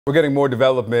We're getting more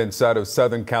developments out of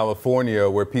Southern California,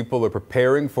 where people are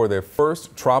preparing for their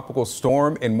first tropical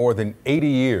storm in more than 80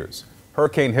 years.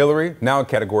 Hurricane Hilary, now in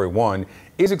Category 1,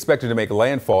 is expected to make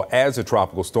landfall as a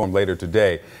tropical storm later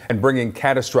today and bringing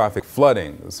catastrophic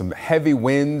flooding, some heavy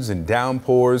winds and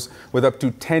downpours with up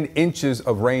to 10 inches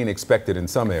of rain expected in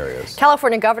some areas.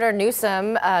 California Governor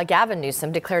Gavin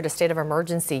Newsom declared a state of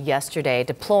emergency yesterday,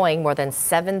 deploying more than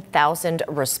 7,000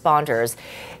 responders.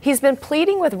 He's been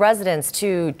pleading with residents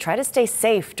to try to stay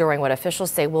safe during what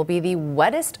officials say will be the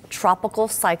wettest tropical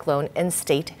cyclone in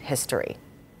state history.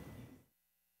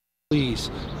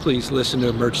 Please listen to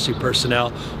emergency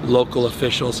personnel, local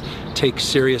officials. Take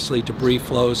seriously debris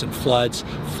flows and floods,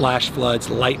 flash floods,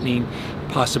 lightning,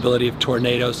 possibility of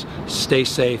tornadoes. Stay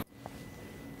safe.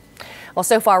 Well,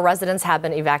 so far, residents have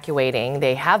been evacuating.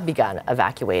 They have begun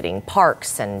evacuating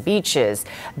parks and beaches.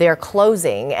 They're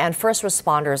closing, and first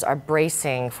responders are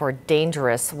bracing for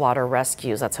dangerous water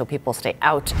rescues. Let's hope people stay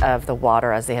out of the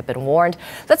water as they have been warned.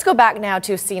 Let's go back now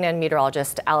to CNN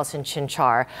meteorologist Allison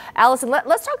Chinchar. Allison,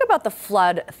 let's talk about the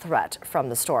flood threat from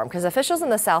the storm, because officials in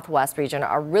the southwest region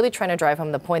are really trying to drive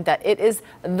home the point that it is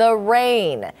the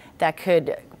rain that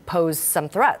could pose some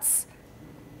threats.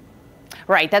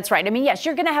 Right, that's right. I mean, yes,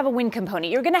 you're going to have a wind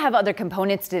component. You're going to have other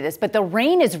components to this, but the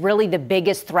rain is really the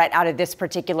biggest threat out of this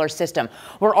particular system.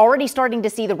 We're already starting to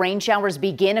see the rain showers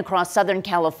begin across Southern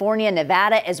California,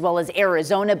 Nevada, as well as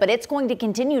Arizona, but it's going to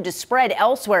continue to spread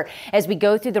elsewhere as we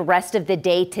go through the rest of the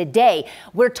day today.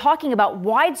 We're talking about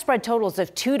widespread totals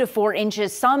of 2 to 4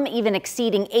 inches, some even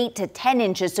exceeding 8 to 10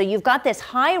 inches. So you've got this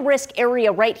high risk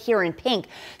area right here in pink.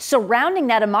 Surrounding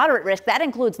that, a moderate risk, that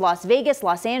includes Las Vegas,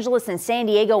 Los Angeles, and San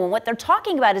Diego. And what they're talking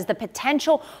about is the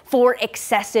potential for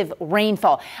excessive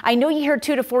rainfall. I know you hear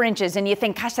 2 to 4 inches and you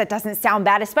think, gosh, that doesn't sound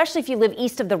bad, especially if you live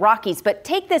east of the Rockies. But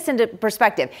take this into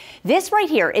perspective. This right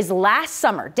here is last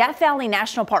summer, Death Valley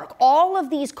National Park. All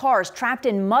of these cars trapped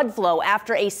in mud flow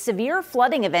after a severe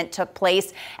flooding event took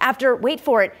place after, wait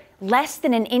for it, less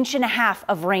than 1.5 inches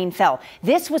of rain fell.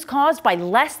 This was caused by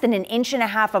less than 1.5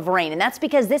 inches of rain, and that's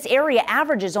because this area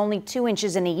averages only 2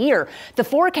 inches in a year. The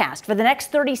forecast for the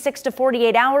next 36 to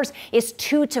 48 hours is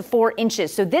 2 to 4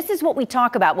 inches. So this is what we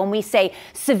talk about when we say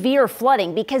severe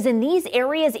flooding, because in these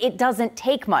areas, it doesn't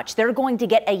take much. They're going to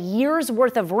get a year's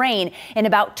worth of rain in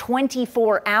about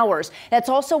 24 hours. That's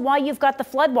also why you've got the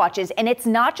flood watches, and it's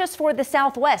not just for the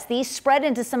Southwest. These spread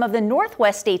into some of the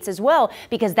Northwest states as well,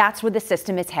 because that's where the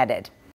system is headed.